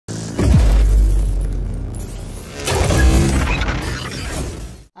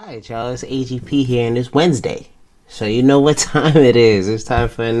Alright y'all, it's AGP here and it's Wednesday. So you know what time it is. It's time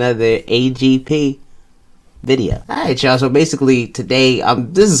for another AGP video. Alright y'all, so basically today,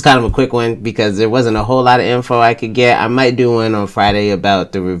 this is kind of a quick one because there wasn't a whole lot of info I could get. I might do one on Friday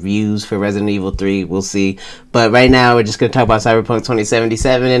about the reviews for Resident Evil 3, we'll see. But right now we're just going to talk about Cyberpunk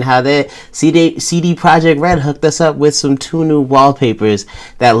 2077 and how that CD Projekt Red hooked us up with two new wallpapers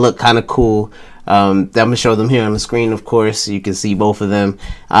that look kind of cool. I'm going to show them here on the screen, of course, so you can see both of them.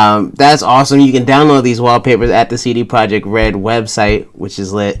 That's awesome. You can download these wallpapers at the CD Projekt Red website, which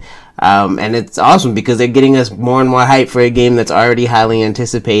is lit. And it's awesome because they're getting us more and more hype for a game that's already highly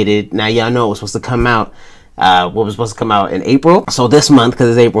anticipated. Now, y'all know it was supposed to come out. What was supposed to come out in April, so this month because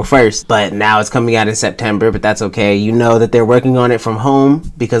it's April 1st, but now it's coming out in September, but that's okay. You know that they're working on it from home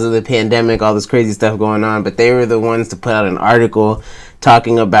because of the pandemic, all this crazy stuff going on, but they were the ones to put out an article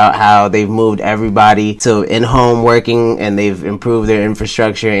talking about how they've moved everybody to in-home working and they've improved their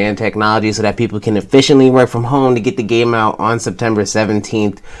infrastructure and technology so that people can efficiently work from home to get the game out on September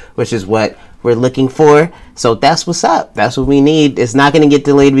 17th, which is what we're looking for. So that's what's up. That's what we need. It's not going to get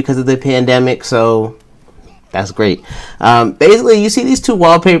delayed because of the pandemic, so that's great. Basically, you see these two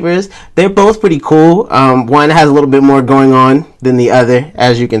wallpapers. They're both pretty cool. One has a little bit more going on than the other,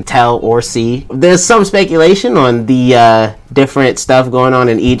 as you can tell or see. There's some speculation on the different stuff going on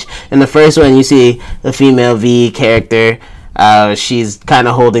in each. In the first one, you see the female V character. She's kind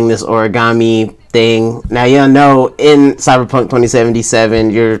of holding this origami thing. Now, y'all know in Cyberpunk 2077,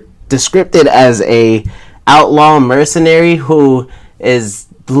 you're described as a outlaw mercenary who is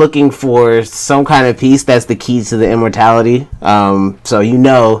looking for some kind of piece that's the key to the immortality. So you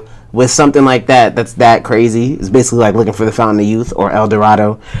know, with something like that, that's that crazy. It's basically like looking for the Fountain of Youth or El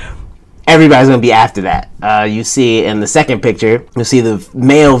Dorado. Everybody's gonna be after that. You see in the second picture, you see the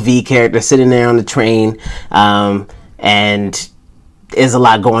male V character sitting there on the train, and there's a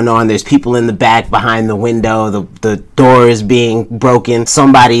lot going on. There's people in the back behind the window. The door is being broken.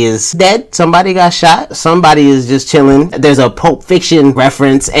 Somebody is dead. Somebody got shot. Somebody is just chilling. There's a Pulp Fiction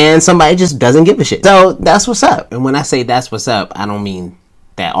reference, and somebody just doesn't give a shit. So that's what's up. And when I say that's what's up, I don't mean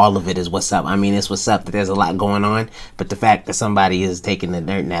that all of it is what's up. I mean it's what's up that there's a lot going on, but the fact that somebody is taking a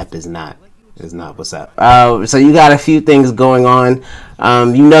nerd nap is not what's up. So you got a few things going on.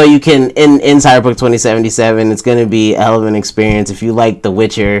 You know, you can in Cyberpunk 2077, it's gonna be a hell of an experience. If you like The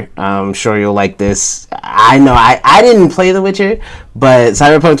Witcher, I'm sure you'll like this. I know I didn't play The Witcher, but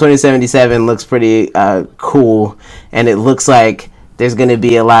Cyberpunk 2077 looks pretty cool, and it looks like there's going to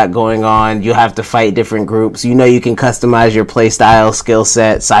be a lot going on. You'll have to fight different groups. You know, you can customize your playstyle, skill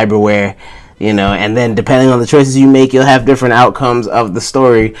set, cyberware, you know, and then depending on the choices you make, you'll have different outcomes of the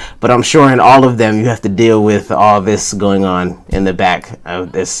story. But I'm sure in all of them, you have to deal with all this going on in the back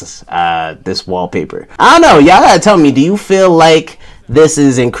of this this wallpaper. I don't know. Y'all gotta tell me, do you feel like this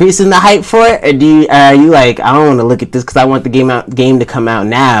is increasing the hype for it, or are you like, I don't want to look at this because I want the game to come out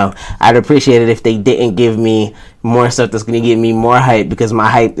now? I'd appreciate it if they didn't give me more stuff that's going to give me more hype, because my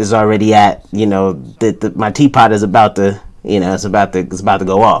hype is already at, you know, my teapot is about to, you know, it's about to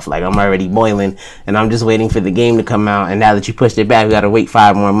go off. Like, I'm already boiling, and I'm just waiting for the game to come out. And now that you pushed it back, we got to wait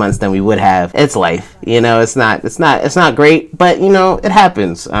 5 more months than we would have. It's life, you know. It's not great, but you know, it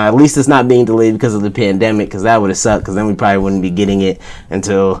happens. At least it's not being delayed because of the pandemic, because that would have sucked. Because then we probably wouldn't be getting it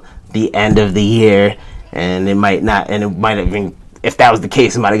until the end of the year, and it might not. And it might have been, if that was the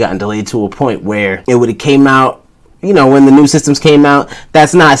case, it might have gotten delayed to a point where it would have came out, you know, when the new systems came out.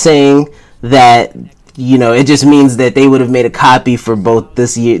 That's not saying that, you know, it just means that they would have made a copy for both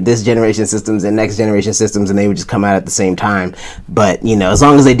this generation systems and next generation systems, and they would just come out at the same time. But, you know, as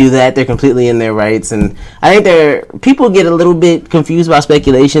long as they do that, they're completely in their rights. And I think people get a little bit confused about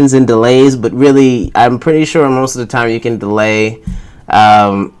speculations and delays, but really, I'm pretty sure most of the time you can delay,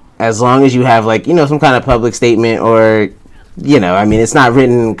 as long as you have, like, you know, some kind of public statement, or, you know, I mean, it's not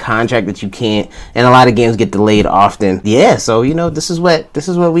written in contract that you can't, and a lot of games get delayed often. Yeah, so, you know, this is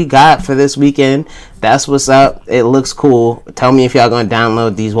what we got for this weekend. That's what's up. It looks cool. Tell me if y'all gonna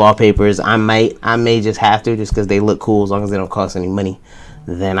download these wallpapers. I may just have to, just because they look cool. As long as they don't cost any money,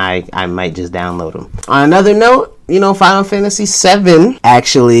 then I might just download them. On another note, you know, Final Fantasy VII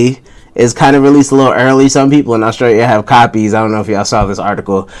actually is kind of released a little early. Some people in Australia have copies. I don't know if y'all saw this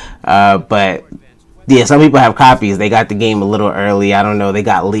article, but yeah, some people have copies. They got the game a little early. I don't know. They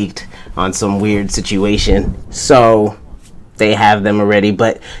got leaked on some weird situation, so they have them already.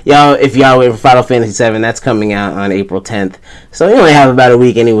 But y'all, if y'all wait for Final Fantasy VII, that's coming out on April 10th. So you only have about a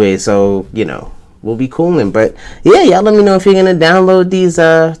week anyway. So, you know, we'll be cooling. But yeah, y'all let me know if you're gonna download these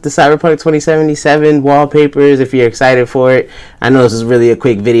the Cyberpunk 2077 wallpapers, if you're excited for it. I know this is really a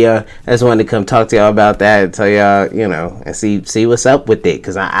quick video. I just wanted to come talk to y'all about that and tell y'all, you know, and see what's up with it,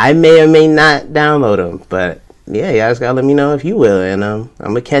 because I may or may not download them. But yeah, y'all just gotta let me know if you will, and I'm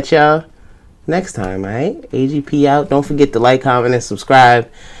gonna catch y'all next time. All right, AGP out. Don't forget to like, comment, and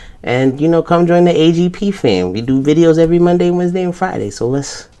subscribe. And, you know, come join the AGP fam. We do videos every Monday, Wednesday, and Friday. So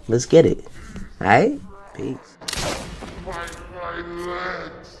let's get it. All right? Peace.